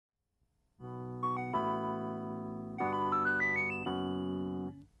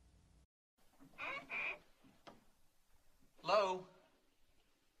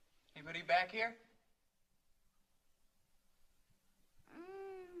back here?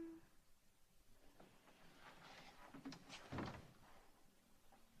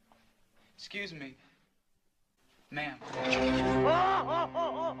 Excuse me, ma'am. Open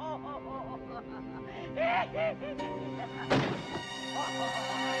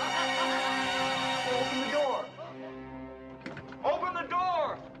the door. Open the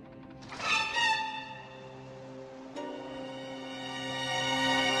door.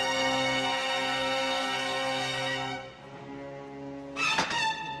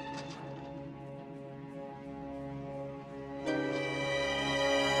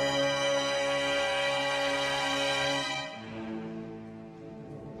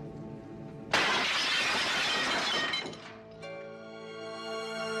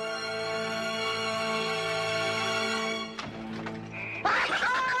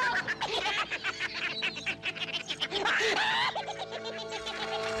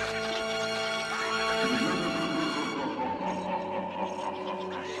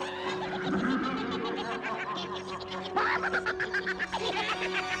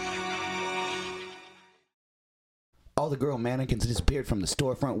 All the girl mannequins disappeared from the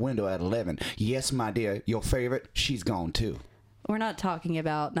storefront window at 11. Yes, my dear, your favorite, she's gone too. We're not talking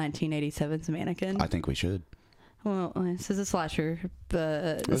about 1987's Mannequin. I think we should. Well, this is a slasher,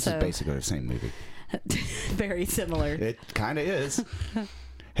 but This is basically the same movie. very similar. It kind of is.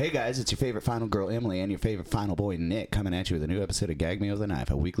 Hey guys, it's your favorite final girl Emily and your favorite final boy Nick coming at you with a new episode of Gag Me with a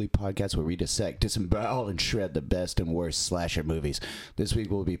Knife, a weekly podcast where we dissect, disembowel, and shred the best and worst slasher movies. This week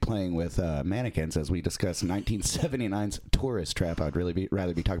we'll be playing with mannequins as we discuss 1979's Tourist Trap. I'd really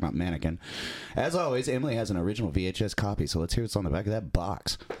rather be talking about Mannequin. As always, Emily has an original VHS copy, so let's hear what's on the back of that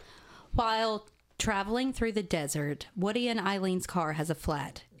box. While traveling through the desert, Woody and Eileen's car has a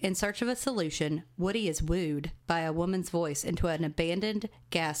flat. In search of a solution, Woody is wooed by a woman's voice into an abandoned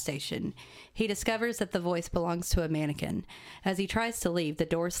gas station. He discovers that the voice belongs to a mannequin. As he tries to leave, the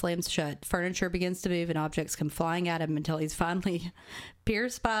door slams shut, furniture begins to move, and objects come flying at him until he's finally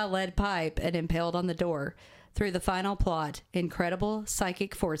pierced by a lead pipe and impaled on the door. Through the final plot, incredible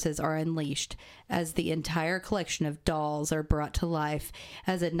psychic forces are unleashed as the entire collection of dolls are brought to life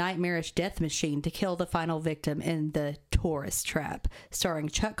as a nightmarish death machine to kill the final victim in the Tourist Trap, starring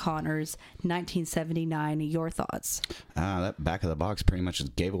Chuck Connors, 1979. Your thoughts? That back of the box pretty much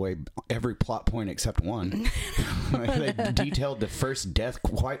just gave away every plot point except one. They detailed the first death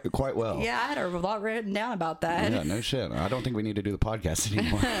quite well. Yeah, I had a lot written down about that. Yeah, no shit. I don't think we need to do the podcast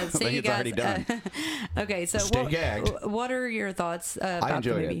anymore. I think it's already done. Okay, so Stay gagged. What are your thoughts about I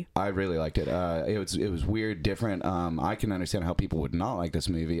enjoyed the movie? it. I really liked it. It was weird, different. I can understand how people would not like this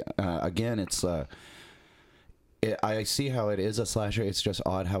movie. Again, I see how it is a slasher. It's just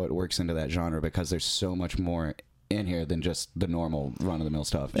odd how it works into that genre because there's so much more in here than just the normal run-of-the-mill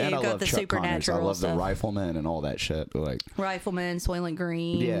stuff. Yeah, and I you've got love the Chuck Connors. I love stuff. the Rifleman and all that shit. Like Rifleman, Soylent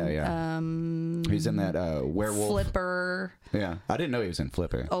Green. Yeah. He's in that werewolf. Flipper. Yeah, I didn't know he was in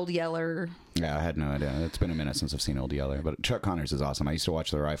Flipper. Old Yeller. Yeah, I had no idea. It's been a minute since I've seen Old Yeller, but Chuck Connors is awesome. I used to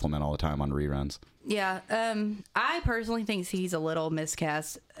watch The Rifleman all the time on reruns. Yeah, I personally think he's a little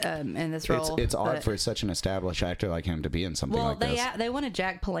miscast in this role. It's odd for such an established actor like him to be in something like this. Well, they wanted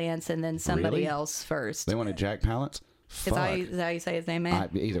Jack Palance and then somebody Really? else first. They wanted Jack Palance? Is that how you say his name, man?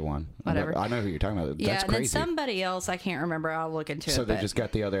 Either one. Whatever. I know who you're talking about. Yeah, That's and then crazy. somebody else, I can't remember. I'll look into it. So they just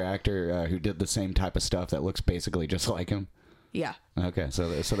got the other actor who did the same type of stuff that looks basically just like him? Yeah. Okay, so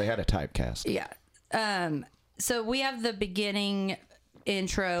they had a typecast. Yeah. So we have the beginning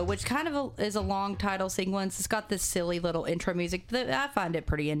intro, which kind of is a long title sequence. It's got this silly little intro music that I find it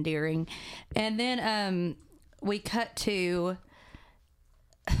pretty endearing. And then we cut to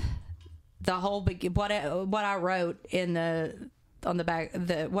the whole what I wrote in on the back,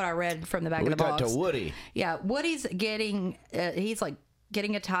 what I read from the back of the box. We got to Woody. Yeah, Woody's getting he's like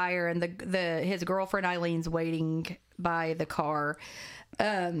getting a tire, and his girlfriend Eileen's waiting by the car,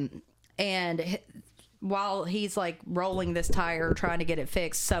 and while he's like rolling this tire trying to get it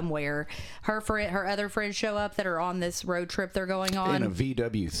fixed somewhere, her other friends show up that are on this road trip they're going on In a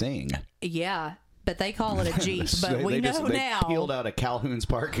VW thing. Yeah, but they call it a Jeep. But they now peeled out of Calhoun's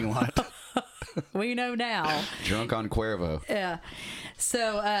parking lot. we know now. Drunk on Cuervo. Yeah.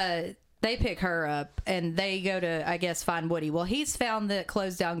 So they pick her up and they go to, I guess, find Woody. Well, he's found the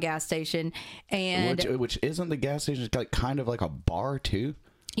closed down gas station, and Which isn't the gas station kind of like a bar too?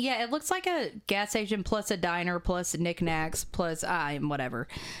 yeah, it looks like a gas station plus a diner plus knickknacks plus whatever.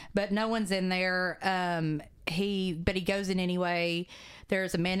 But no one's in there. But he goes in anyway.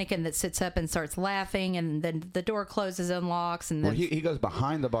 there's a mannequin that sits up and starts laughing, and then the door closes and locks. And Well, he goes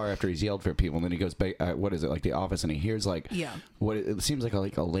behind the bar after he's yelled for people, and then he goes back. What is it, like the office? And he hears like what it seems like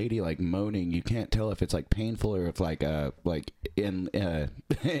a lady like moaning. You can't tell if it's like painful or if like in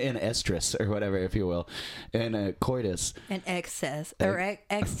estrus or whatever, if you will, in coitus. An excess or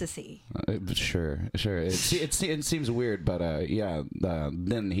ecstasy. Sure. It seems weird, but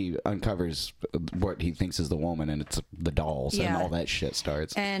then he uncovers what he thinks is the woman, and it's the dolls, and all that shit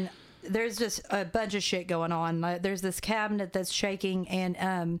starts. And there's just a bunch of shit going on. There's this cabinet that's shaking,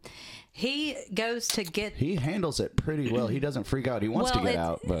 and he goes to get... He handles it pretty well. He doesn't freak out. He wants to get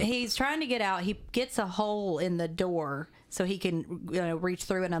out, but... He's trying to get out. He gets a hole in the door so he can reach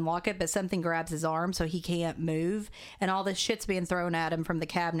through and unlock it, but something grabs his arm so he can't move, and all this shit's being thrown at him from the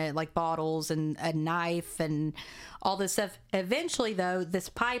cabinet, like bottles and a knife and all this stuff. Eventually, though, this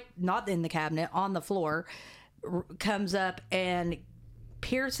pipe, not in the cabinet, on the floor, comes up and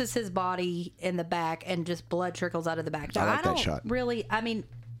pierces his body in the back, and just blood trickles out of the back. Now, I like that shot. Really, I mean,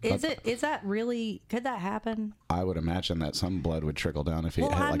 is that really, could that happen? I would imagine that some blood would trickle down if he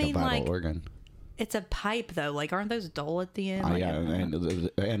had a vital organ. It's a pipe, though. Like, aren't those dull at the end? Yeah,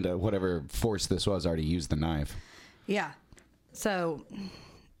 and whatever force this was already used the knife. Yeah. So,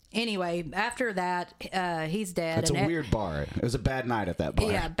 anyway, after that, he's dead. It's a weird bar. It was a bad night at that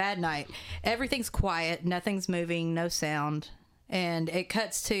bar. Yeah, bad night. Everything's quiet. Nothing's moving. No sound. And it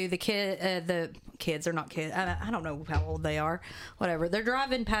cuts to the kids are not kids. I don't know how old they are. Whatever. They're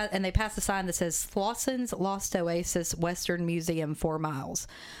driving past, and they pass a sign that says Slausson's Lost Oasis Western Museum 4 miles.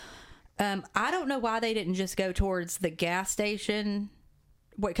 I don't know why they didn't just go towards the gas station,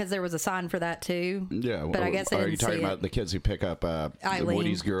 because there was a sign for that too. Yeah, but I guess they didn't. Are you talking about the kids who pick up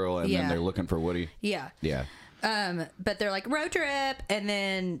Woody's girl, and then they're looking for Woody? Yeah. Yeah. But they're like, road trip, and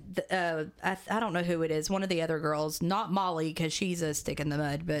then I don't know who it is. One of the other girls, not Molly, because she's a stick in the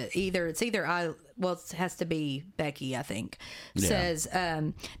mud, but it has to be Becky, I think. Yeah.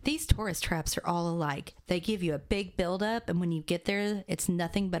 Says these tourist traps are all alike. They give you a big build up, and when you get there, it's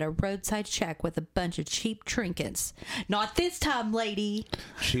nothing but a roadside shack with a bunch of cheap trinkets. Not this time, lady.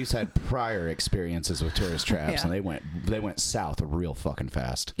 She's had prior experiences with tourist traps, and they went south real fucking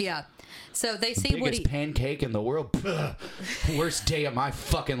fast. Yeah. So they see biggest pancake in the world. Worst day of my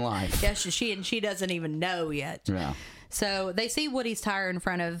fucking life. Yeah, she doesn't even know yet. Yeah. So they see Woody's tire in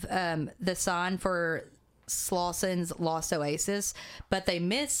front of the sign for Slausson's Lost Oasis, but they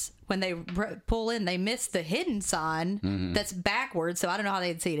miss, when they pull in, they miss the hidden sign that's backwards, so I don't know how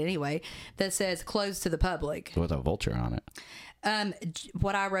they'd see it anyway, that says closed to the public. With a vulture on it.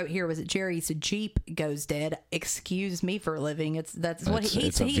 What I wrote here was that Jerry's Jeep goes dead. Excuse me for a living. It's a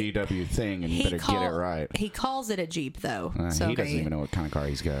VW thing, and you better get it right. He calls it a Jeep, though. He doesn't even know what kind of car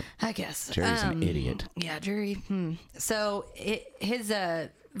he's got. I guess Jerry's an idiot. Yeah, Jerry. So his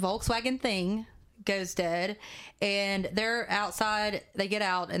Volkswagen thing goes dead, and they're outside. They get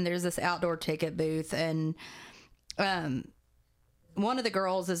out, and there's this outdoor ticket booth, and one of the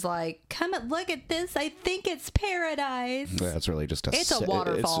girls is like, come and look at this. I think it's paradise. Yeah, it's really just it's a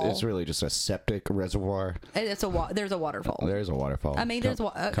waterfall. It's really just a septic reservoir. There's a waterfall. There's a waterfall. I mean, there's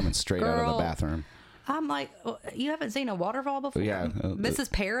coming straight out of the bathroom. I'm like, you haven't seen a waterfall before? Yeah. This is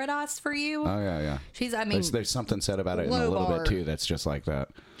paradise for you? Oh, yeah. There's something said about it in a little bit, too, that's just like that.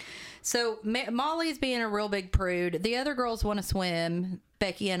 So Molly's being a real big prude. The other girls want to swim,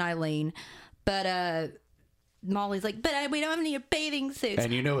 Becky and Eileen, but Molly's like, but we don't have any bathing suits.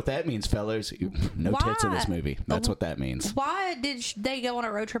 And you know what that means, fellas? No tits in this movie. That's what that means. Why did they go on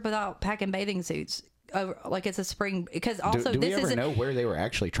a road trip without packing bathing suits? Like it's a spring, because also do we ever know where they were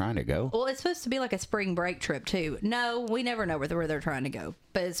actually trying to go? Well, it's supposed to be like a spring break trip too. No, we never know where they're trying to go,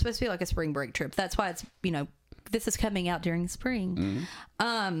 but it's supposed to be like a spring break trip. That's why it's, this is coming out during spring.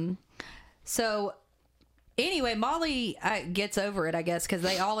 So anyway, Molly gets over it, I guess, because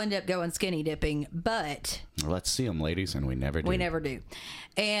they all end up going skinny dipping, but let's see them, ladies, and we never do.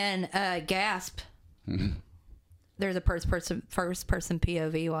 And gasp. There's a first person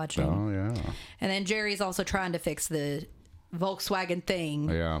POV watching. Oh, yeah. And then Jerry's also trying to fix the Volkswagen thing.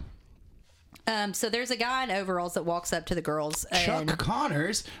 Yeah. So there's a guy in overalls that walks up to the girls. Chuck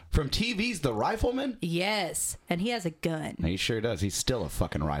Connors from TV's The Rifleman? Yes. And he has a gun. He sure does. He's still a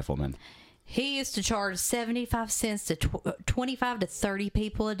fucking rifleman. He used to charge 75 cents to 25 to 30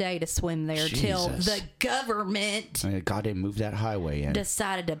 people a day to swim there till the government goddamn moved that highway in.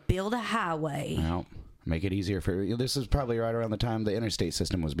 Decided to build a highway. Well, make it easier for... This is probably right around the time the interstate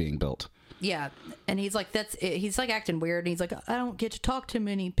system was being built. Yeah, and he's like, he's like acting weird, and he's like, I don't get to talk to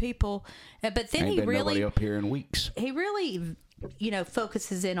many people. But then Ain't been nobody up here in weeks. He really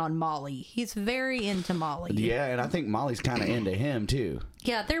focuses in on Molly. He's very into Molly. Yeah, and I think Molly's kind of into him too.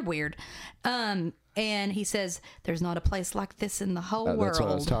 Yeah, they're weird. And he says, "There's not a place like this in the whole world." That's what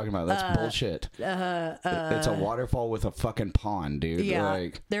I was talking about. That's bullshit. It's a waterfall with a fucking pond, dude. Yeah,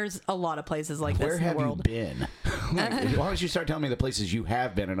 Like, there's a lot of places like this where in the have you world. been? Like, why don't you start telling me the places you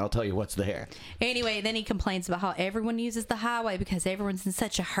have been, and I'll tell you what's there. Anyway, then he complains about how everyone uses the highway because everyone's in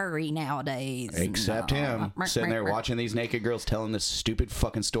such a hurry nowadays. Except him, sitting there watching these naked girls telling this stupid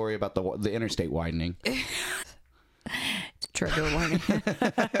fucking story about the interstate widening. Trigger warning.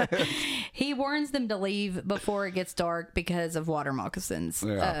 He warns them to leave before it gets dark because of water moccasins.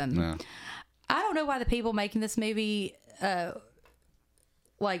 Yeah, yeah. I don't know why the people making this movie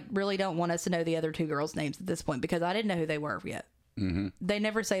really don't want us to know the other two girls' names at this point, because I didn't know who they were yet. Mm-hmm. They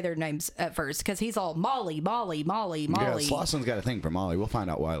never say their names at first because he's all Molly. Yeah, Slosson's got a thing for Molly. We'll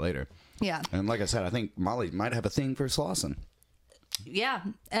find out why later. Yeah. And like I said, I think Molly might have a thing for Slosson. Yeah.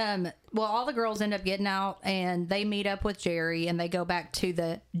 Well, all the girls end up getting out and they meet up with Jerry and they go back to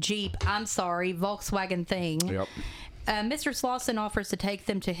the Volkswagen thing. Yep. Mr. Slosson offers to take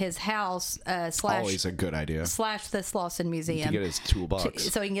them to his house, Always a good idea. / the Slosson Museum. To get his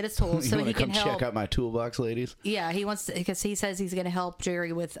toolbox. So he can get his tools. So he can help. Check out my toolbox, ladies? Yeah, he wants to, because he says he's going to help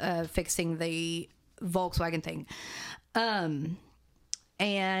Jerry with fixing the Volkswagen thing.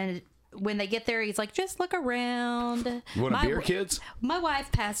 And when they get there, he's like, just look around. You want a beer, kids? My wife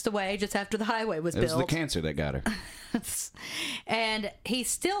passed away just after the highway was built. It was the cancer that got her. And he's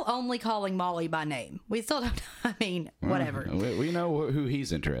still only calling Molly by name. We still don't, whatever. We know who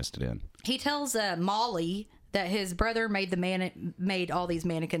he's interested in. He tells Molly that his brother made all these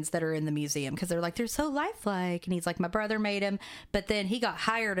mannequins that are in the museum because they're like, they're so lifelike. And he's like, my brother made them, but then he got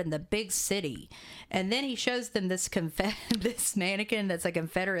hired in the big city. And then he shows them this this mannequin that's a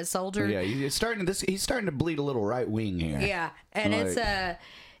Confederate soldier. Yeah, he's starting to bleed a little right wing here. Yeah, and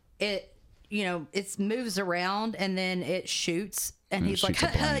it moves around and then it shoots. And he's like,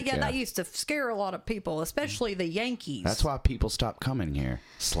 yeah, that used to scare a lot of people, especially the Yankees. That's why people stopped coming here,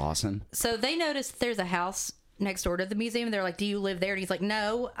 Slosson. So they notice there's a house next door to the museum. They're like, do you live there? And he's like,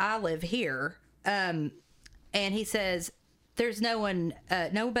 no, I live here. And he says, there's no one,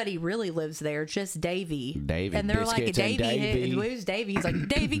 nobody really lives there, just Davy. And they're like, Davy. Who's Davy? He's like,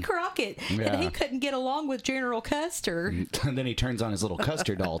 Davy Crockett. Yeah. And he couldn't get along with General Custer. And then he turns on his little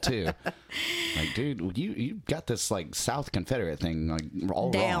Custer doll, too. Like, dude, you got this, like, South Confederate thing, like, all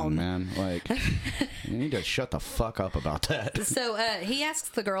down. Wrong, man. Like, you need to shut the fuck up about that. So he asks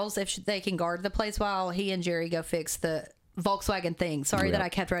the girls if they can guard the place while he and Jerry go fix the Volkswagen thing. Sorry that I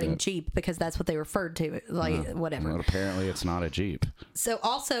kept writing Jeep because that's what they referred to it, whatever. Well, apparently it's not a Jeep. So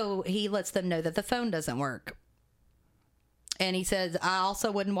also he lets them know that the phone doesn't work. And he says, I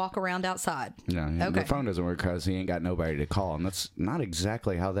also wouldn't walk around outside. Yeah, okay. The phone doesn't work because he ain't got nobody to call. And that's not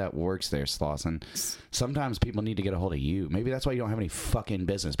exactly how that works there, Slosson. Sometimes people need to get a hold of you. Maybe that's why you don't have any fucking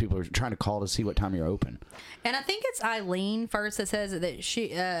business. People are trying to call to see what time you're open. And I think it's Eileen first that says that she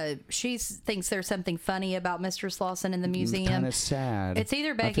thinks there's something funny about Mr. Slosson in the museum. It's kind of sad. It's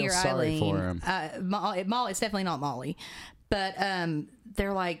either Becky or Eileen. For him. Molly, it's definitely not Molly. But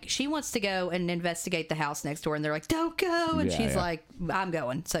they're like, she wants to go and investigate the house next door, and they're like, don't go. And she's like, I'm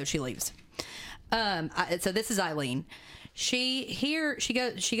going. So she leaves. So this is Eileen. She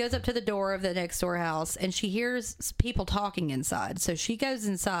goes up to the door of the next door house, and she hears people talking inside. So she goes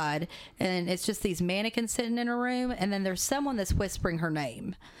inside, and it's just these mannequins sitting in a room, and then there's someone that's whispering her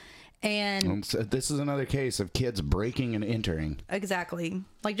name. And this is another case of kids breaking and entering. Exactly.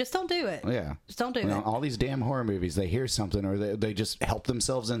 Like, just don't do it. Yeah. Just don't do it. All these damn horror movies, they hear something or they just help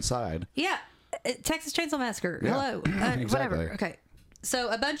themselves inside. Yeah. Texas Chainsaw Massacre. Yeah. Hello. Exactly. Whatever. Okay. So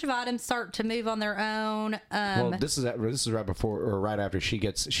a bunch of items start to move on their own. Well, this is right before or right after she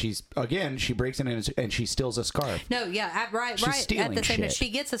breaks in and she steals a scarf. No, yeah, right stealing at the same time, shit.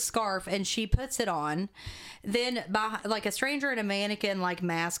 she gets a scarf and she puts it on. Then, like a stranger in a mannequin like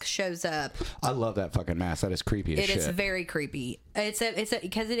mask shows up. I love that fucking mask. That is creepy as shit. It is very creepy. It's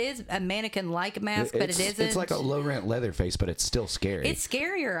because it is a mannequin like mask, but it isn't. It's like a low rent Leatherface, but it's still scary. It's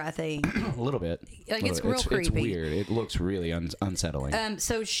scarier, I think. A little bit. Like it's real creepy. It's weird. It looks really unsettling.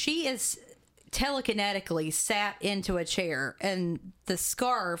 So she is telekinetically sat into a chair, and the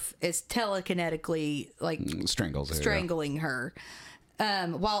scarf is telekinetically like strangling her.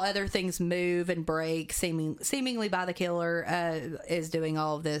 While other things move and break, seemingly by the killer, is doing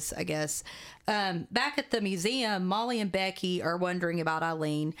all of this, I guess. Back at the museum, Molly and Becky are wondering about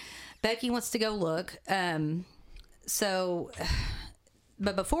Eileen. Becky wants to go look.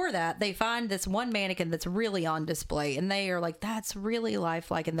 But before that, they find this one mannequin that's really on display, and they are like, that's really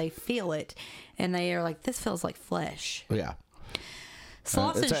lifelike, and they feel it, and they are like, this feels like flesh. Yeah.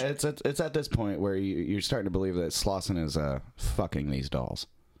 Slauson, It's at this point where you're starting to believe that Slauson is fucking these dolls,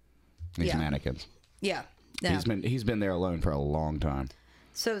 these mannequins. yeah. He's been there alone for a long time.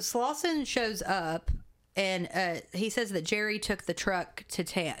 So Slauson shows up, and he says that Jerry took the truck to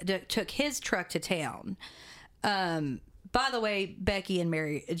took his truck to town. By the way, Becky and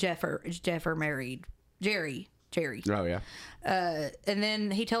Jeff are married. Jerry. Oh yeah. And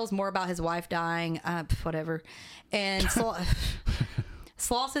then he tells more about his wife dying. Whatever. And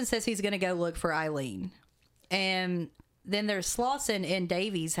Slauson says he's going to go look for Eileen. And then there's Slauson in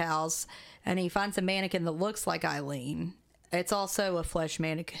Davy's house, and he finds a mannequin that looks like Eileen. It's also a flesh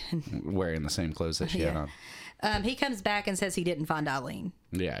mannequin. Wearing the same clothes that she had on. He comes back and says he didn't find Eileen.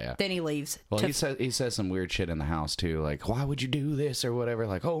 Yeah. Then he leaves. Well, he says some weird shit in the house too, like, why would you do this or whatever?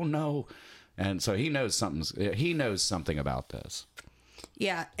 Like, oh no. And so he knows something about this.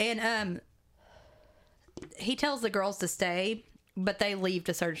 Yeah, and he tells the girls to stay, but they leave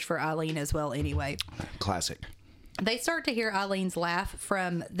to search for Eileen as well anyway. Classic. They start to hear Eileen's laugh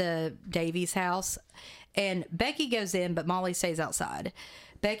from the Davies house, and Becky goes in, but Molly stays outside.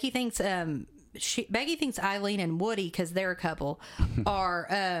 Becky thinks Eileen and Woody, because they're a couple, are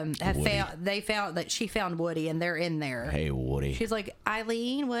found that she found Woody, and they're in there. Hey, Woody. She's like,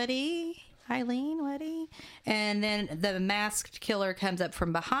 Eileen, Woody. And then the masked killer comes up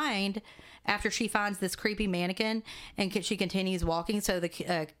from behind after she finds this creepy mannequin, and she continues walking. So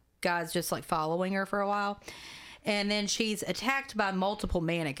the guy's just like following her for a while. And then she's attacked by multiple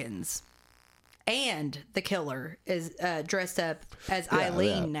mannequins. And the killer is dressed up as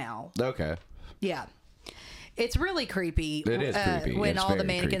Eileen now. Okay. Yeah. It's really creepy. It is creepy. When it's all the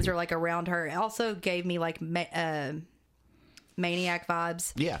mannequins creepy. are like around her. It also gave me like Maniac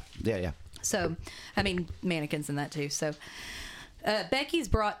vibes. Yeah. So, I mean, mannequins in that too. So, Becky's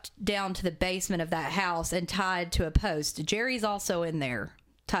brought down to the basement of that house and tied to a post. Jerry's also in there,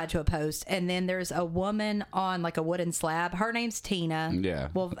 tied to a post. And then there's a woman on like a wooden slab. Her name's Tina. Yeah.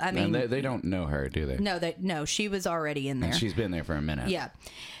 Well, I mean, and they don't know her, do they? No, she was already in there. And she's been there for a minute. Yeah.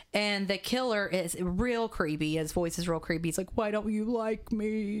 And the killer is real creepy. His voice is real creepy. He's like, "Why don't you like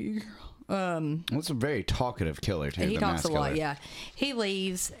me?" It's a very talkative killer too. He talks a lot, killer. yeah. He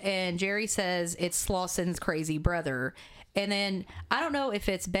leaves, and Jerry says it's Slauson's crazy brother. And then, I don't know if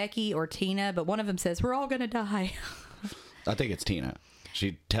it's Becky or Tina, but one of them says, we're all going to die. I think it's Tina.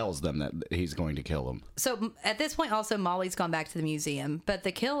 She tells them that he's going to kill them. So, at this point, also, Molly's gone back to the museum. But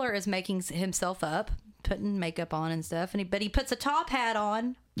the killer is making himself up, putting makeup on and stuff. But he puts a top hat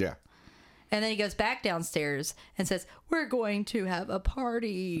on. Yeah. And then he goes back downstairs and says, we're going to have a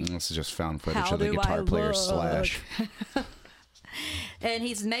party. This is just found footage How of the do guitar I player look? Slash. And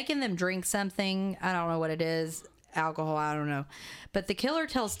he's making them drink something. I don't know what it is. Alcohol, I don't know. But the killer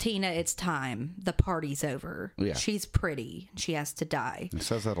tells Tina it's time. The party's over. Yeah. She's pretty. She has to die. He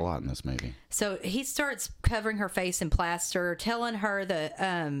says that a lot in this movie. So he starts covering her face in plaster, telling her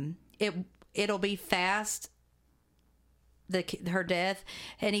that it'll be fast, her death.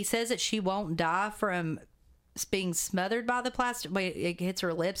 And he says that she won't die from being smothered by the plaster. When it hits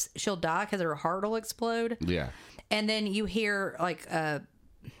her lips, she'll die because her heart will explode. Yeah. And then you hear like a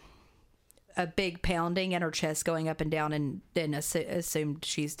big pounding and her chest going up and down, and then assumed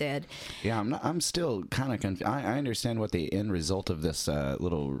she's dead. Yeah, I'm still kind of confused. I understand what the end result of this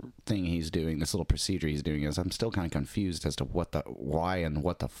little thing he's doing, this little procedure he's doing is. I'm still kind of confused as to why and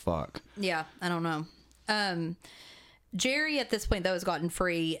what the fuck. Yeah, I don't know. Jerry at this point though has gotten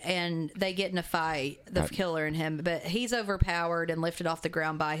free, and they get in a fight, the killer and him, but he's overpowered and lifted off the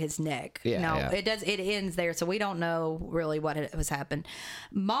ground by his neck. Yeah. It ends there, so we don't know really what was happened.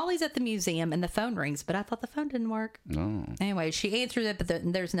 Molly's at the museum and the phone rings, but I thought the phone didn't work. No. Anyway, she answers it, but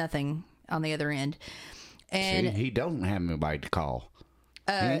there's nothing on the other end. And See, he don't have nobody to call.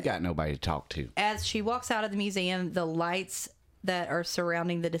 He ain't got nobody to talk to. as she walks out of the museum, the lights that are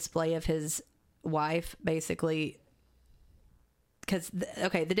surrounding the display of his wife, basically, because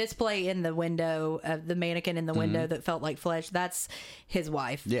the display in the window of the mannequin in the window that felt like flesh, that's his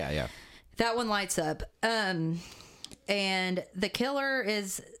wife. Yeah. That one lights up. And the killer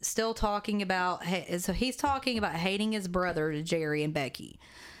is still talking about, so he's talking about hating his brother to Jerry and Becky.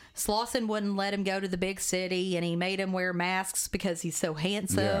 Slauson wouldn't let him go to the big city, and he made him wear masks because he's so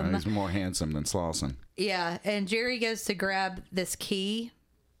handsome. Yeah, he's more handsome than Slauson. Yeah, and Jerry goes to grab this key,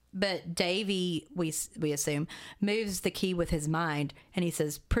 but Davy, we assume, moves the key with his mind, and he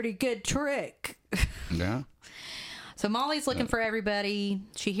says, pretty good trick. Yeah. So Molly's looking for everybody.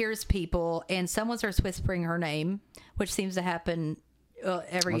 She hears people, and someone starts whispering her name, which seems to happen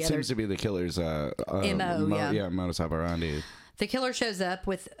every Well, it other... seems to be the killer's MO, yeah. modus operandi. The killer shows up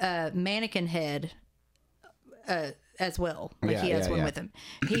with a mannequin head as well. Like Yeah, he has yeah, one yeah. with him.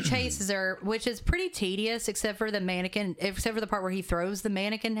 He chases her, which is pretty tedious, except for the part where he throws the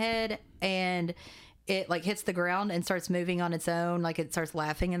mannequin head and it like hits the ground and starts moving on its own, like it starts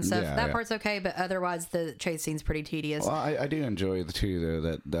laughing and stuff. Yeah, That yeah. part's okay, but otherwise the chase scene's pretty tedious. Well, I do enjoy the two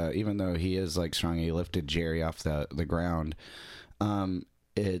though that even though he is like strong, he lifted Jerry off the ground.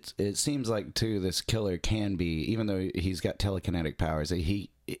 It seems like too this killer can be, even though he's got telekinetic powers,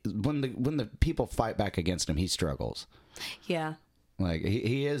 when the people fight back against him, he struggles. Yeah. Like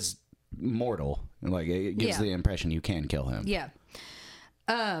he is mortal. Like it gives Yeah. the impression you can kill him. Yeah.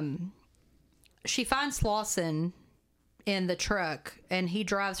 She finds Slauson in the truck and he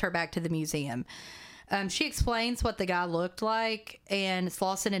drives her back to the museum. She explains what the guy looked like, and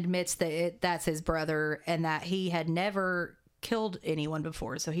Slauson admits that that's his brother and that he had never killed anyone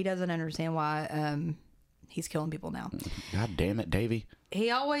before, so he doesn't understand why he's killing people now. God damn it, Davey. He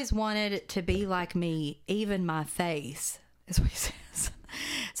always wanted it to be like me, even my face, is what he says.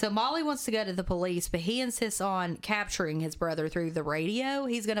 So Molly wants to go to the police, but he insists on capturing his brother through the radio.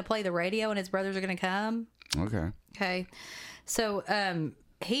 He's going to play the radio and his brothers are going to come. Okay. Okay. So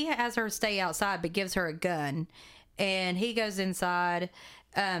he has her stay outside, but gives her a gun. And he goes inside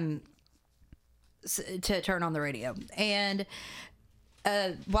to turn on the radio. And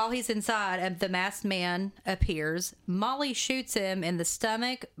while he's inside, the masked man appears. Molly shoots him in the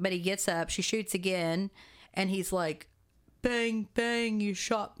stomach, but he gets up. She shoots again. And he's like, bang, bang, you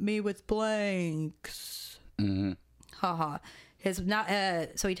shot me with blanks. Mm-hmm. Haha.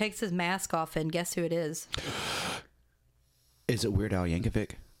 So he takes his mask off, and guess who it is? Is it Weird Al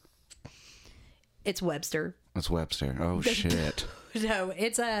Yankovic? It's Webster. It's Webster. Oh shit. No,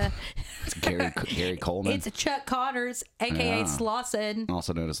 it's Gary Coleman. It's Chuck Connors, aka Slauson.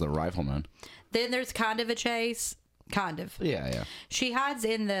 Also known as the Rifleman. Then there's kind of a chase. Kind of. Yeah. She hides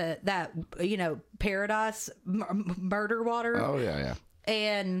in that paradise murder water. Oh yeah.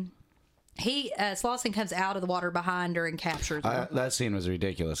 And Slauson comes out of the water behind her and captures her. That scene was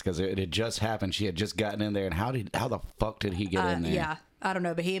ridiculous because it had just happened. She had just gotten in there, and how the fuck did he get in there? Yeah, I don't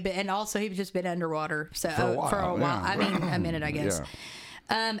know, but he'd just been underwater for a while. Yeah. I mean, a minute, I guess.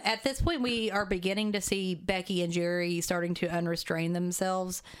 Yeah. At this point, we are beginning to see Becky and Jerry starting to unrestrain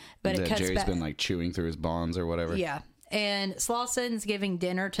themselves, but it cuts Jerry's back. been like chewing through his bonds or whatever. Yeah, and Slauson's giving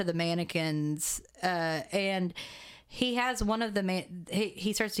dinner to the mannequins, and he has one of the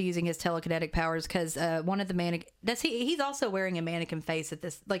he starts using his telekinetic powers because one of the mannequin he's also wearing a mannequin face at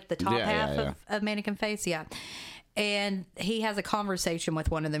this, like the top half of mannequin face, and he has a conversation with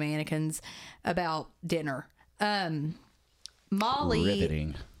one of the mannequins about dinner. Molly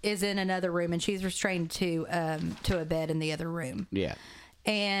Riveting. is in another room and she's restrained to a bed in the other room. Yeah.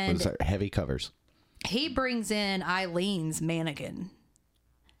 And Those are heavy covers. he brings in Eileen's mannequin.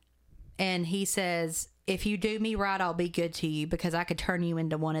 And he says, if you do me right, I'll be good to you because I could turn you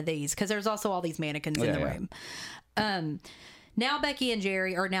into one of these. Because there's also all these mannequins in the room. Now Becky and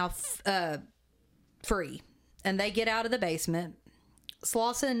Jerry are now free. And they get out of the basement.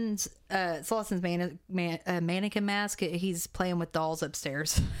 Slauson's mannequin mask, he's playing with dolls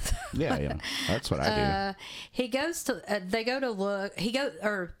upstairs. Yeah. That's what I do. He goes to they go to look, he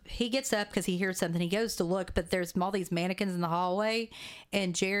gets up because he hears something. He goes to look, but there's all these mannequins in the hallway,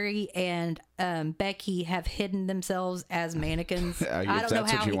 and Jerry and Becky have hidden themselves as mannequins. I guess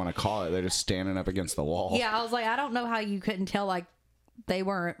that's what you want to call it. They're just standing up against the wall. Yeah, I was like, I don't know how you couldn't tell, like, they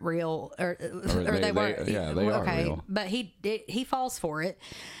weren't real, or they weren't. They are real. But he falls for it.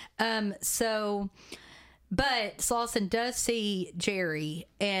 But Slauson does see Jerry,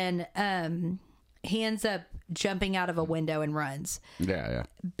 and he ends up jumping out of a window and runs. Yeah.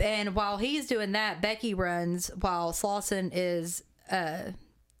 And while he's doing that, Becky runs while Slauson is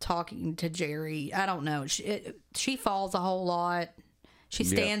talking to Jerry. I don't know. She falls a whole lot. She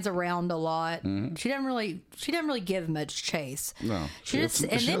stands around a lot. Mm-hmm. She didn't really give much chase. No, she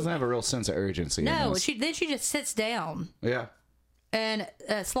doesn't have a real sense of urgency. No, she just sits down. Yeah. And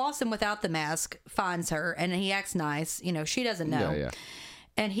Slauson, without the mask, finds her, and he acts nice. You know, she doesn't know. Yeah.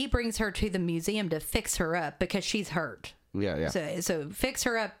 And he brings her to the museum to fix her up because she's hurt. Yeah. So fix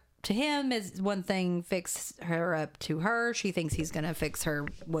her up to him is one thing. Fix her up to her, she thinks he's going to fix her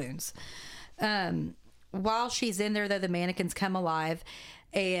wounds. While she's in there, though, the mannequins come alive,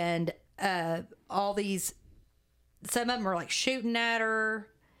 and some of them are like shooting at her,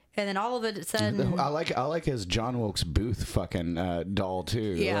 and then all of a sudden, I like his John Wilkes Booth fucking doll too.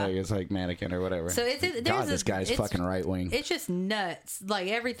 Yeah. Like, it's like mannequin or whatever. So this guy's fucking right wing. It's just nuts. Like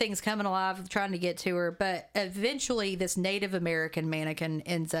everything's coming alive, trying to get to her, but eventually, this Native American mannequin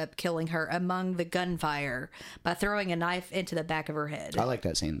ends up killing her among the gunfire by throwing a knife into the back of her head. I like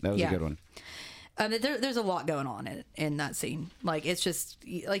that scene. That was a good one. I mean, there's a lot going on in that scene. Like, it's just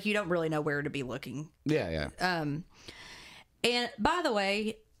like you don't really know where to be looking. Yeah. And by the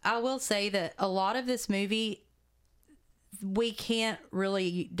way, I will say that a lot of this movie we can't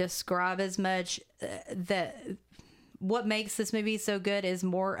really describe as much. That what makes this movie so good is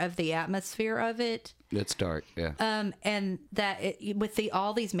more of the atmosphere of it. It's dark, yeah. And that with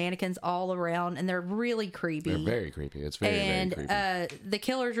all these mannequins all around, and they're really creepy. They're very creepy. It's very creepy. The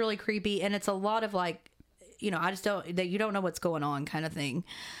killer's really creepy, and it's a lot of like, I just don't, that you don't know what's going on kind of thing.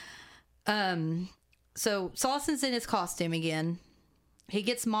 So Slausen's in his costume again. He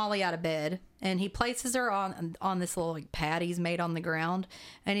gets Molly out of bed, and he places her on this little like pad he's made on the ground,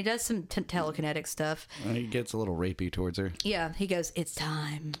 and he does some telekinetic stuff. And he gets a little rapey towards her. Yeah, he goes, "It's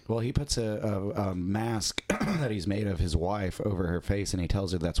time." Well, he puts a mask that he's made of his wife over her face, and he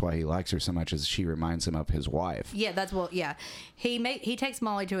tells her that's why he likes her so much, as she reminds him of his wife. Yeah, yeah. He takes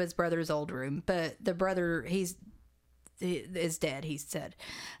Molly to his brother's old room, but the brother is dead, he said.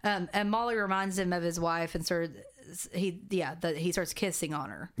 And Molly reminds him of his wife, and he starts kissing on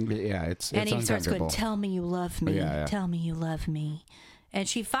her. Yeah, it's and he starts uncomfortable. going, "Tell me you love me. Yeah. Tell me you love me." And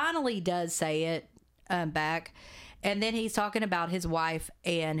she finally does say it back. And then he's talking about his wife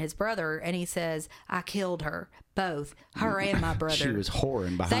and his brother, and he says, "I killed her, both her and my brother." She was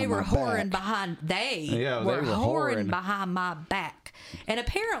whoring behind my back. They were whoring behind my back. And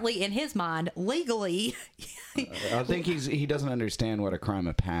apparently, in his mind, legally, I think he doesn't understand what a crime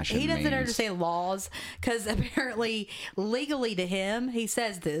of passion means. He doesn't understand laws, because apparently, legally to him, he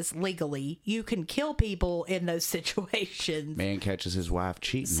says this, legally, you can kill people in those situations. Man catches his wife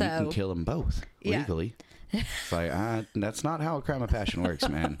cheating, So, you can kill them both, legally. It's like, that's not how a crime of passion works,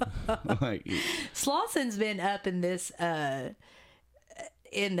 man. Like, Slausen's been up in this,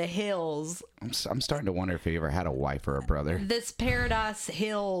 in the hills. I'm starting to wonder if he ever had a wife or a brother. This Paradise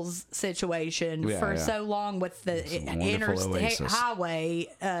Hills situation for so long with the interstate highway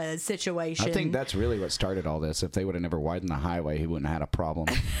situation. I think that's really what started all this. If they would have never widened the highway, he wouldn't have had a problem.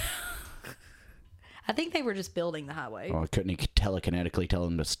 I think they were just building the highway. Oh, couldn't he telekinetically tell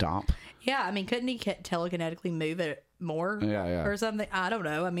him to stop? Yeah, I mean, couldn't he telekinetically move it more? Yeah. Or something? I don't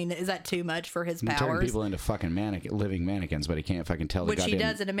know. I mean, is that too much for his powers? Turn people into fucking living mannequins, but he can't fucking tell the Which goddamn... he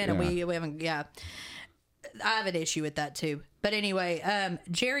does in a minute. Yeah. We haven't... Yeah. I have an issue with that, too. But anyway,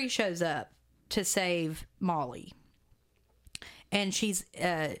 Jerry shows up to save Molly. And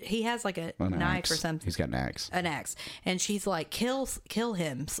he has like a knife or something. He's got an axe. An axe. And she's like, kill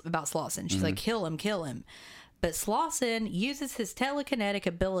him, about Slausen. She's like, kill him. But Slausen uses his telekinetic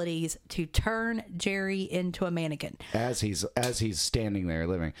abilities to turn Jerry into a mannequin. As he's standing there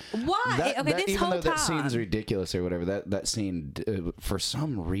living. Why? Even though that scene's ridiculous or whatever, that scene, for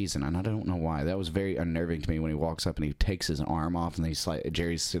some reason, and I don't know why, that was very unnerving to me when he walks up and he takes his arm off and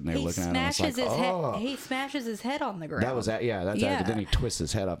Jerry's sitting there looking at him. He smashes his head on the ground. That was that. Yeah, that's yeah. Then he twists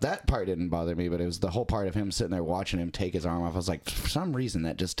his head up. That part didn't bother me, but it was the whole part of him sitting there watching him take his arm off. I was like, for some reason,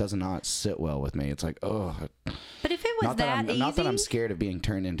 that just does not sit well with me. It's like, oh. But if it was easy... Not that I'm scared of being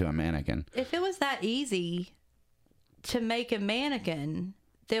turned into a mannequin. If it was that easy to make a mannequin,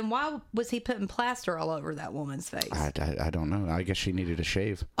 then why was he putting plaster all over that woman's face? I don't know. I guess she needed a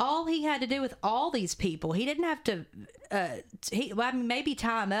shave. All he had to do with all these people, he didn't have to... maybe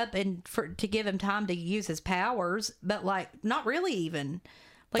tie him up to give him time to use his powers, but like, not really even.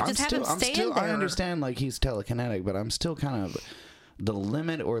 Like, just have him stand there. I understand, like, he's telekinetic, but I'm still kind of... The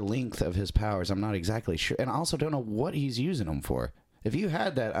limit or length of his powers, I'm not exactly sure. And I also don't know what he's using them for. If you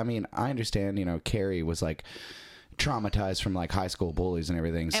had that, I mean, I understand, Carrie was like traumatized from like high school bullies and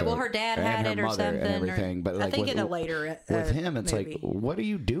everything. So, well, her dad had it or something. And everything. But like, I think in a later with him, it's movie. like, what are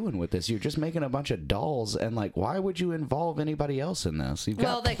you doing with this? You're just making a bunch of dolls. And like, why would you involve anybody else in this? You've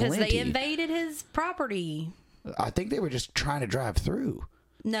got because they invaded his property. I think they were just trying to drive through.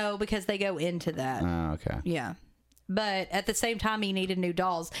 No, because they go into that. Oh, okay. Yeah. But at the same time, he needed new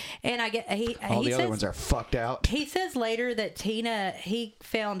dolls, and all the other ones are fucked out. He says later that Tina, he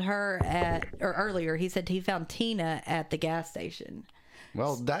found her earlier he said he found Tina at the gas station.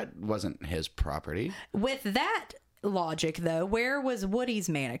 Well, that wasn't his property. With that logic, though, where was Woody's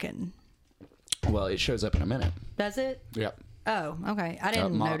mannequin? Well, it shows up in a minute. Does it? Yep. Oh, okay. I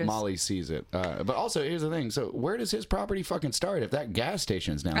didn't notice. Molly sees it. But also, here's the thing. So where does his property fucking start if that gas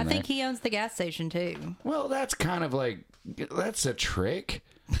station's down there? I think he owns the gas station, too. Well, that's kind of like, that's a trick.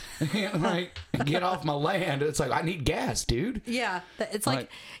 Like, get off my land. It's like, I need gas, dude. Yeah. It's like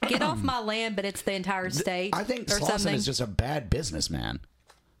get off my land, but it's the entire state. I think Slausen is just a bad businessman.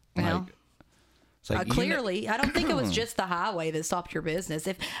 Well, It's like, Clearly, I don't think it was just the highway that stopped your business.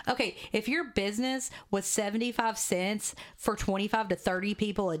 If your business was 75 cents for 25 to 30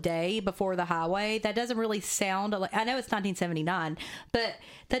 people a day before the highway, that doesn't really sound like, I know it's 1979, but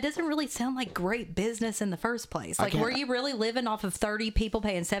that doesn't really sound like great business in the first place. Like, were you really living off of 30 people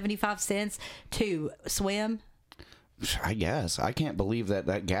paying 75 cents to swim? I guess. I can't believe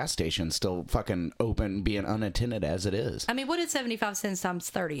that gas station's still fucking open, being unattended as it is. I mean, what is 75 cents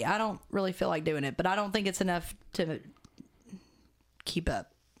times 30? I don't really feel like doing it, but I don't think it's enough to keep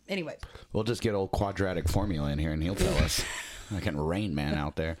up. Anyway. We'll just get old quadratic formula in here and he'll tell us. Like a Rain Man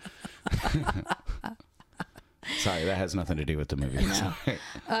out there. Sorry, that has nothing to do with the movie. No.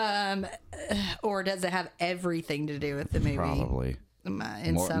 Or does it have everything to do with the movie? Probably.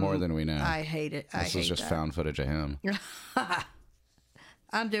 More than we know. I hate it. This is just found footage of him.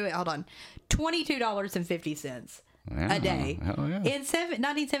 I'm doing, hold on, $22.50 a day. Hell yeah. In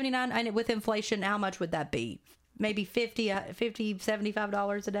 1979, and with inflation, how much would that be? Maybe $50,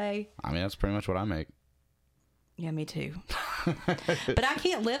 $75 a day? I mean, that's pretty much what I make. Yeah, me too. But I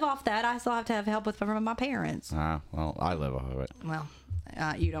can't live off that. I still have to have help from my parents. Well, I live off of it. Well,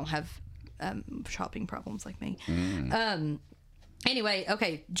 you don't have shopping problems like me. Anyway,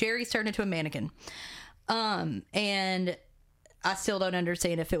 okay, Jerry's turned into a mannequin. And I still don't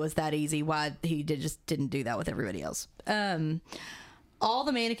understand if it was that easy, why he just didn't do that with everybody else. All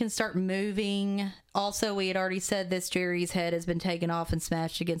the mannequins start moving. Also, we had already said this, Jerry's head has been taken off and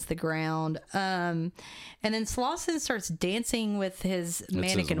smashed against the ground. And then Slauson starts dancing with his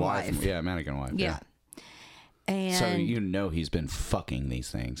mannequin wife. Yeah, mannequin wife. Yeah. And so you know he's been fucking these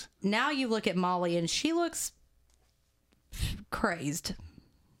things. Now you look at Molly and she looks crazed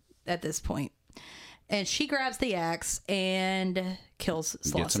at this point. And she grabs the axe and kills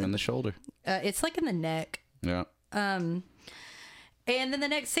Slauson. Gets him in the shoulder. It's like in the neck. Yeah. And then the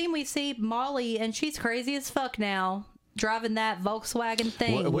next scene we see Molly, and she's crazy as fuck now, driving that Volkswagen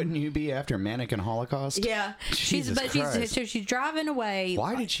thing. Wouldn't you be after Mannequin Holocaust? Yeah. She's driving away.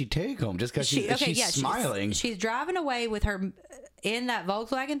 Why did she take him? Just because she's smiling. She's driving away with her in that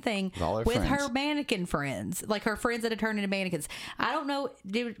Volkswagen thing with her mannequin friends, like her friends that had turned into mannequins. I don't know.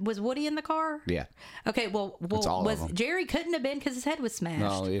 Was Woody in the car? Yeah. Okay. Well, was Jerry couldn't have been because his head was smashed.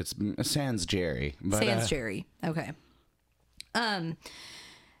 No, it's sans Jerry. But, sans Jerry. Okay.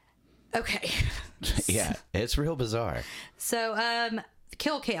 Okay. Yeah, it's real bizarre. So,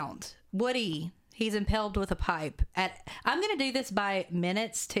 kill count. Woody, he's impaled with a pipe. I'm going to do this by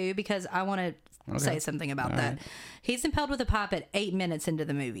minutes too because I want to say something about that. Right. He's impaled with a pipe at 8 minutes into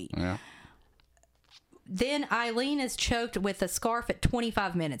the movie. Yeah. Then Eileen is choked with a scarf at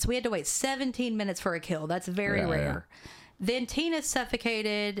 25 minutes. We had to wait 17 minutes for a kill. That's very rare. Yeah. Then Tina's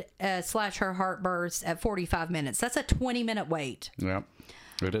suffocated / her heart burst at 45 minutes. That's a 20-minute wait. Yep.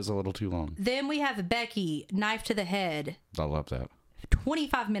 It is a little too long. Then we have Becky, knife to the head. I love that.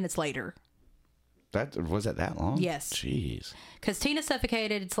 25 minutes later. Was it that long? Yes. Jeez. Because Tina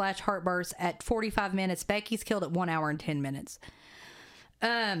suffocated / heart burst at 45 minutes. Becky's killed at 1 hour and 10 minutes.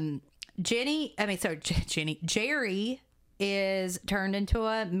 Jerry is turned into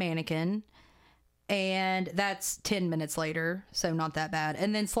a mannequin. And that's 10 minutes later, so not that bad.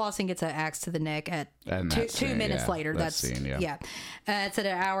 And then Slauson gets an axe to the neck at 2 minutes later. It's at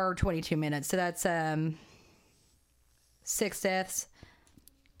an hour 22 minutes. So that's 6 deaths.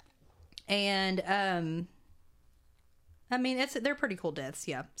 And I mean, they're pretty cool deaths,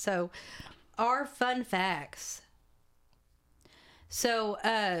 yeah. So our fun facts. So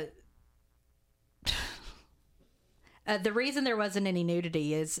the reason there wasn't any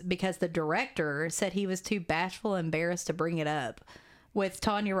nudity is because the director said he was too bashful and embarrassed to bring it up with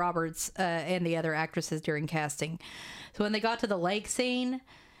Tanya Roberts and the other actresses during casting. So when they got to the lake scene,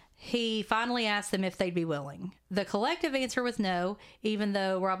 he finally asked them if they'd be willing. The collective answer was no, even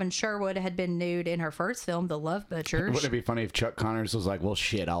though Robin Sherwood had been nude in her first film, The Love Butcher. Wouldn't it be funny if Chuck Connors was like, well,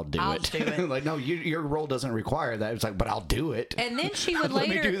 shit, I'll do it. Like, no, your role doesn't require that. It's like, but I'll do it. And then she would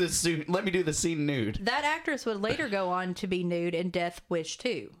later... Let me do the scene nude. That actress would later go on to be nude in Death Wish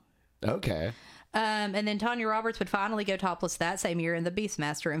 2. Okay. And then Tanya Roberts would finally go topless that same year in The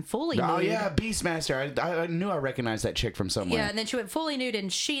Beastmaster and fully nude. Oh, yeah, Beastmaster. I knew I recognized that chick from somewhere. Yeah, and then she went fully nude in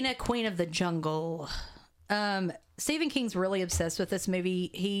Sheena, Queen of the Jungle. Stephen King's really obsessed with this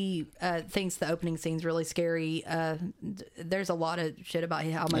movie. He thinks the opening scene's really scary. There's a lot of shit about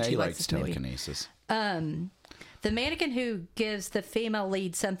how much he likes this telekinesis. The mannequin who gives the female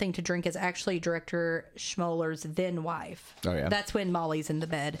lead something to drink is actually director Schmoller's then wife. Oh, yeah. That's when Molly's in the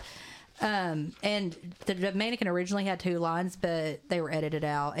bed. And the mannequin originally had 2 lines, but they were edited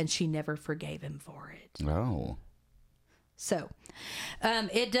out, and she never forgave him for it. Oh. So,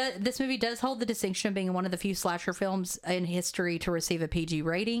 this movie does hold the distinction of being one of the few slasher films in history to receive a PG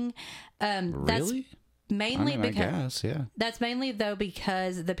rating. Really? Mainly I guess, yeah. That's mainly though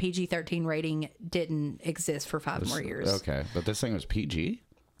because the PG-13 rating didn't exist for 5 more years. Okay, but this thing was PG?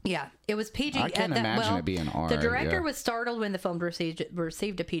 Yeah, it was PG. I can't imagine it being R. The director yeah. was startled when the film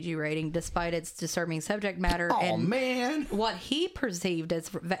received a PG rating, despite its disturbing subject matter and man. what he perceived as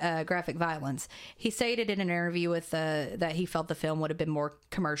graphic violence. He stated in an interview with that he felt the film would have been more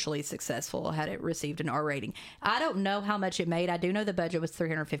commercially successful had it received an R rating. I don't know how much it made. I do know the budget was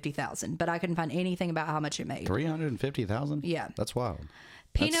 $350,000, but I couldn't find anything about how much it made. $350,000? Yeah, that's wild.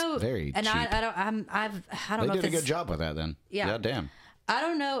 Pinot, that's very and cheap. I don't They know. did a good job with that then. Yeah, damn. I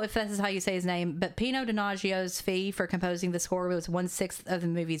don't know if this is how you say his name, but Pino Donaggio's fee for composing the score was 1/6 of the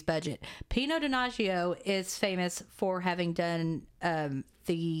movie's budget. Pino Donaggio is famous for having done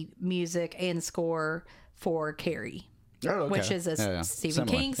the music and score for Carrie, which is a Stephen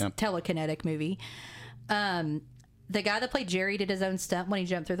King's telekinetic movie. The guy that played Jerry did his own stunt when he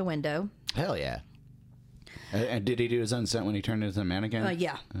jumped through the window. Hell yeah. And did he do his own stunt when he turned into a mannequin?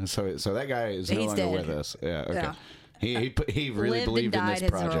 Yeah. So that guy is no longer with us. Yeah. Okay. Yeah. He really believed in this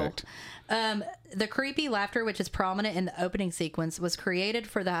project. The creepy laughter, which is prominent in the opening sequence, was created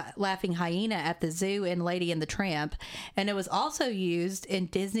for the laughing hyena at the zoo in Lady and the Tramp, and it was also used in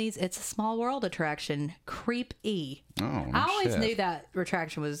Disney's It's a Small World attraction, Creep-E. Oh, I always shit. knew that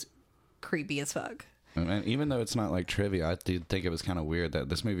attraction was creepy as fuck. And even though it's not like trivia, I did think it was kind of weird that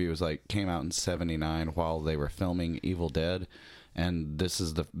this movie was came out in '79 while they were filming Evil Dead. And this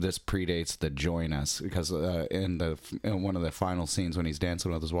predates the Join Us, because in one of the final scenes when he's dancing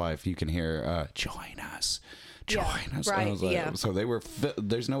with his wife, you can hear Join Us, Join Us. Right, And I was like, so they were.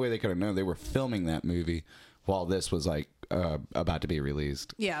 There's no way they could have known they were filming that movie while this was about to be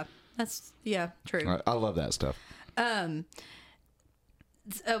released. Yeah, that's true. I love that stuff. One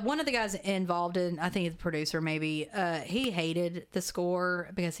of the guys involved in, I think the producer maybe, he hated the score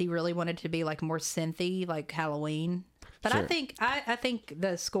because he really wanted it to be more synthy, like Halloween. But Sure. I think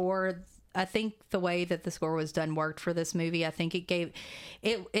the score, I think the way that the score was done worked for this movie. I think it gave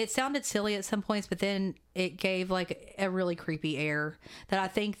it sounded silly at some points, but then it gave a really creepy air that I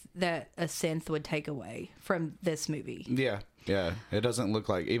think that a synth would take away from this movie. Yeah. It doesn't look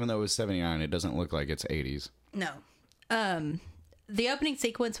like, even though it was '79, it doesn't look like it's '80s. No. The opening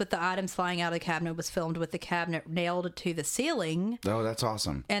sequence with the items flying out of the cabinet was filmed with the cabinet nailed to the ceiling. Oh, that's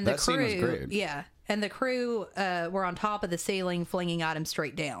awesome. And that the crew, scene was great. Yeah. And the crew were on top of the ceiling, flinging items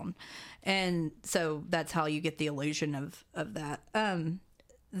straight down. And so that's how you get the illusion of that.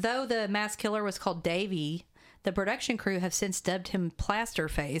 Though the mass killer was called Davy, the production crew have since dubbed him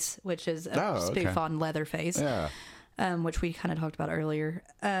Plasterface, which is a spoof on Leatherface, which we kind of talked about earlier.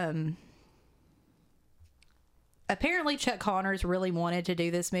 Apparently, Chuck Connors really wanted to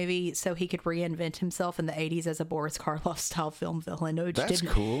do this movie so he could reinvent himself in the 80s as a Boris Karloff-style film villain. That's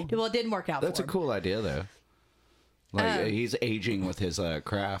cool. Well, it didn't work out That's for a him. cool idea, though. He's aging with his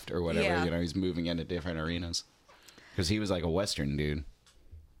craft or whatever. Yeah. He's moving into different arenas. Because he was like a Western dude.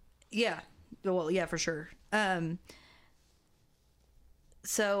 Yeah. Well, yeah, for sure. Jack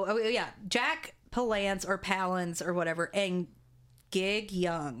Palance or Palance or whatever and Gig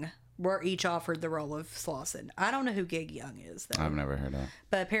Young were each offered the role of Slauson. I don't know who Gig Young is, though. I've never heard of.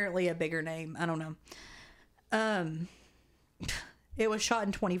 But apparently a bigger name. I don't know. It was shot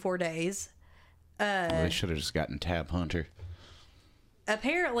in 24 days. They should have just gotten Tab Hunter.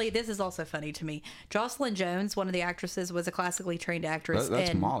 Apparently, this is also funny to me. Jocelyn Jones, one of the actresses, was a classically trained actress.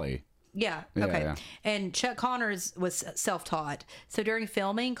 That's Molly. Yeah, Yeah, okay. yeah. And Chuck Connors was self-taught. So during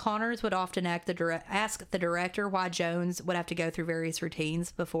filming, Connors would often ask the director why Jones would have to go through various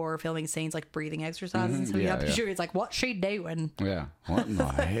routines before filming scenes like breathing exercises. So Yeah, I'm yeah. sure he's like, what's she doing? Yeah. What in the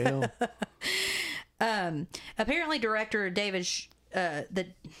hell? Apparently, director David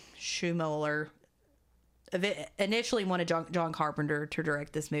Schumiller initially wanted John Carpenter to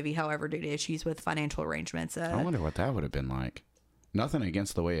direct this movie. However, due to issues with financial arrangements, I wonder what that would have been like. Nothing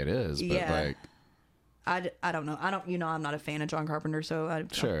against the way it is, but Yeah. I don't know. I'm not a fan of John Carpenter, so I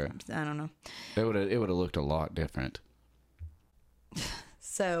don't know. it would have looked a lot different.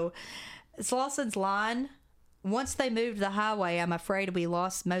 So, Slauson's line, "Once they moved the highway, I'm afraid we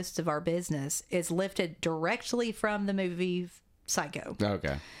lost most of our business," is lifted directly from the movie Psycho.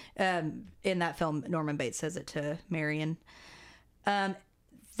 Okay. In that film, Norman Bates says it to Marion.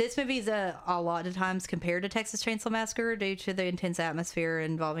 This movie is a lot of times compared to Texas Chainsaw Massacre due to the intense atmosphere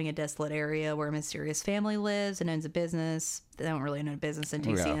involving a desolate area where a mysterious family lives and owns a business. They don't really own a business in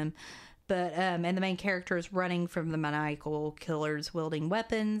TCM. But, and the main character is running from the maniacal killers wielding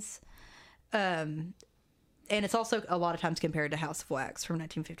weapons. And it's also a lot of times compared to House of Wax from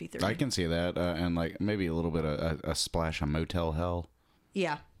 1953. I can see that, and like maybe a little bit of a splash of Motel Hell.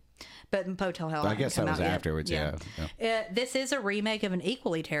 Yeah. But Motel Hell. I guess that was afterwards. Yeah. This is a remake of an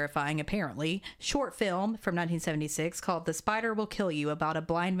equally terrifying, apparently, short film from 1976 called "The Spider Will Kill You," about a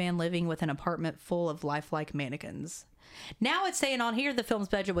blind man living with an apartment full of lifelike mannequins. Now it's saying on here the film's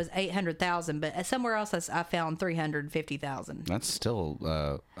budget was $800,000, but somewhere else I found $350,000. That's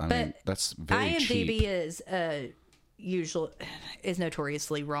still. I mean, that's very IMDb cheap. is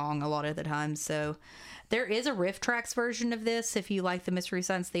notoriously wrong a lot of the time. So there is a Riff Tracks version of this if you like the Mystery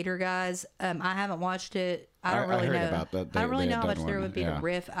Science Theater guys. I haven't watched it. I don't really heard know about that. I don't really They know had how much done there one, would be yeah. to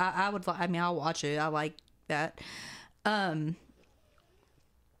riff. I would. I mean, I'll watch it. I like that.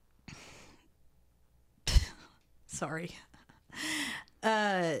 Sorry.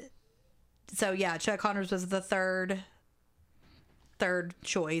 So yeah, Chuck Connors was the third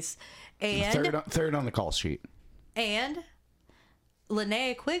choice, and Third on the call sheet. and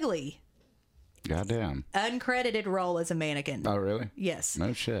Linnea Quigley, Goddamn. uncredited role as a mannequin. Oh, really? Yes.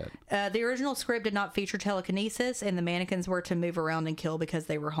 No shit. The original script did not feature telekinesis, and the mannequins were to move around and kill because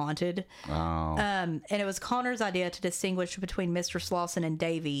they were haunted. Oh. And it was Connor's idea to distinguish between Mr. Slauson and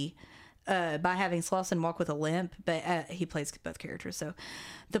Davy by having Slauson walk with a limp, but he plays both characters. So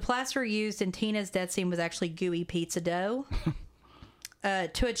the plaster used in Tina's death scene was actually gooey pizza dough.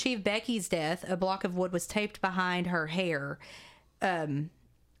 To achieve Becky's death, a block of wood was taped behind her hair, and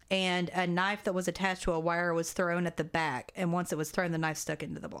a knife that was attached to a wire was thrown at the back. And once it was thrown, the knife stuck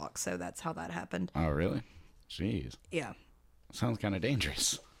into the block. So that's how that happened. Oh, really? Jeez. Yeah. Sounds kind of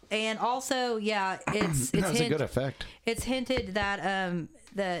dangerous. And also, yeah, it's That's a good effect. It's hinted that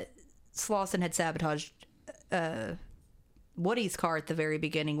that Slauson had sabotaged Woody's car at the very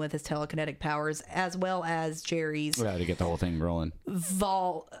beginning with his telekinetic powers, as well as Jerry's Yeah, to get the whole thing rolling.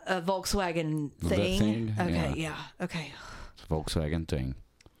 Volkswagen The thing. thing? Okay, Yeah. okay. It's a Volkswagen thing.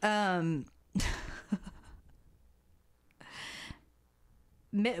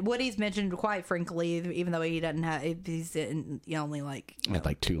 Woody's mentioned quite frankly, even though he doesn't have, he's in, only like, Had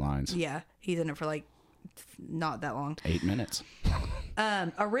like 2 lines. yeah, he's in it for like not that long. 8 minutes.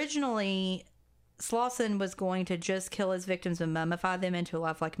 Originally, Slauson was going to just kill his victims and mummify them into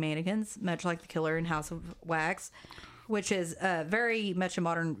lifelike mannequins, much like the killer in House of Wax, which is very much a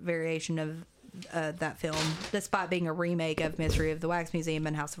modern variation of that film, despite being a remake of Mystery of the Wax Museum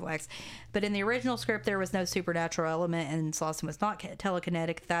and House of Wax. But in the original script, there was no supernatural element, and Slauson was not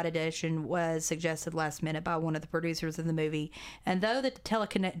telekinetic. That addition was suggested last minute by one of the producers of the movie. And though the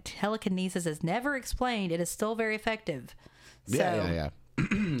telekinesis is never explained, it is still very effective. Yeah.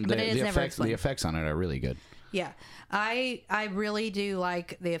 But it is never explained. The effects on it are really good. Yeah, I really do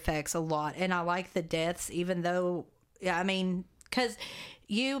like the effects a lot, and I like the deaths, even though, yeah, I mean, because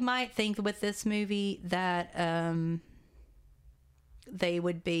you might think with this movie that they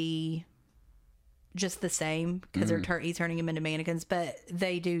would be just the same because he's turning them into mannequins, but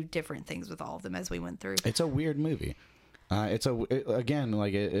they do different things with all of them as we went through. It's a weird movie. It's a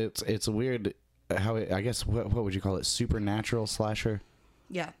weird. How I guess what would you call it? Supernatural slasher.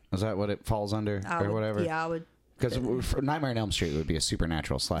 Yeah. Is that what it falls under whatever? Yeah, I would. Because Nightmare on Elm Street would be a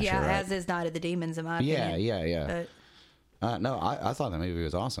supernatural slasher, Yeah, right? as is Night of the Demons, in my opinion. Yeah. But No, I thought the movie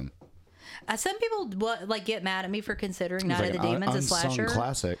was awesome. some people get mad at me for considering Night of the Demons a slasher,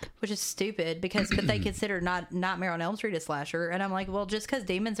 classic. which is stupid but they consider Nightmare on Elm Street a slasher, and I'm like, well, just because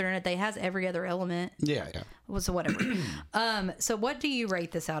demons are in it, they has every other element. Yeah. Well, so whatever. So what do you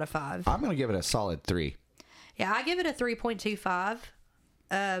rate this out of 5? I'm gonna give it a solid 3. Yeah, I give it a 3.25.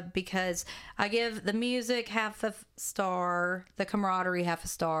 Because I give the music half a star, the camaraderie half a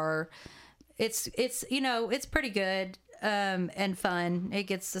star. It's it's pretty good and fun. It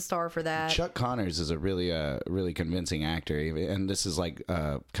gets the star for that. Chuck Connors is a really convincing actor, and this is like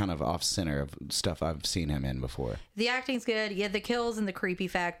kind of off center of stuff I've seen him in before. The acting's good. Yeah, the kills and the creepy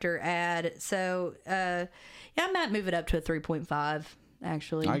factor add. So I might move it up to a 3.5.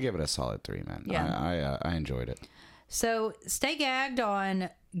 Actually, I give it a solid 3, man. Yeah. I enjoyed it. So stay gagged on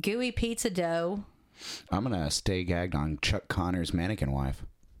gooey pizza dough. I'm gonna stay gagged on Chuck Connors' mannequin wife.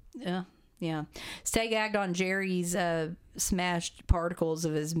 Yeah. Stay gagged on Jerry's smashed particles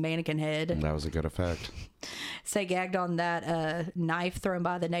of his mannequin head. That was a good effect. Stay gagged on that knife thrown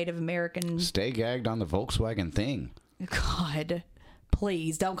by the Native American. Stay gagged on the Volkswagen thing. God,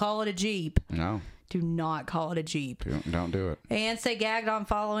 please don't call it a Jeep. No. Do not call it a Jeep. Don't do it. And stay gagged on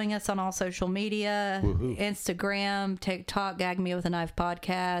following us on all social media. Woohoo. Instagram, TikTok, Gag Me With a Knife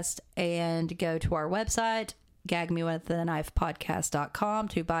podcast, and go to our website gagmewiththeknifepodcast.com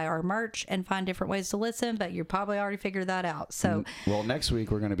to buy our merch and find different ways to listen, but you probably already figured that out. So, well, next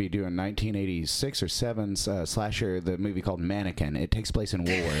week we're going to be doing 1986 or 7's slasher, the movie called Mannequin. It takes place in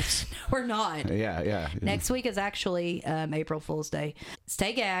Woolworths. we're not. Yeah. Next week is actually April Fool's Day.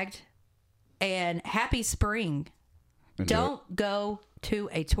 Stay gagged and happy spring. Don't go to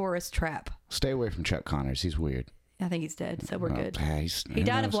a tourist trap. Stay away from Chuck Connors. He's weird. I think he's dead, so we're good. He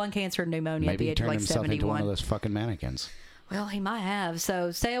died of lung cancer and pneumonia at the age of like 71. Maybe he turned himself into one of those fucking mannequins. Well, he might have. So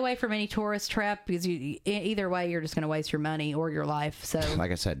stay away from any tourist trap because either way, you're just going to waste your money or your life. So,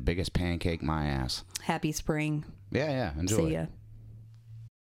 like I said, biggest pancake my ass. Happy spring. Yeah. Enjoy. See ya.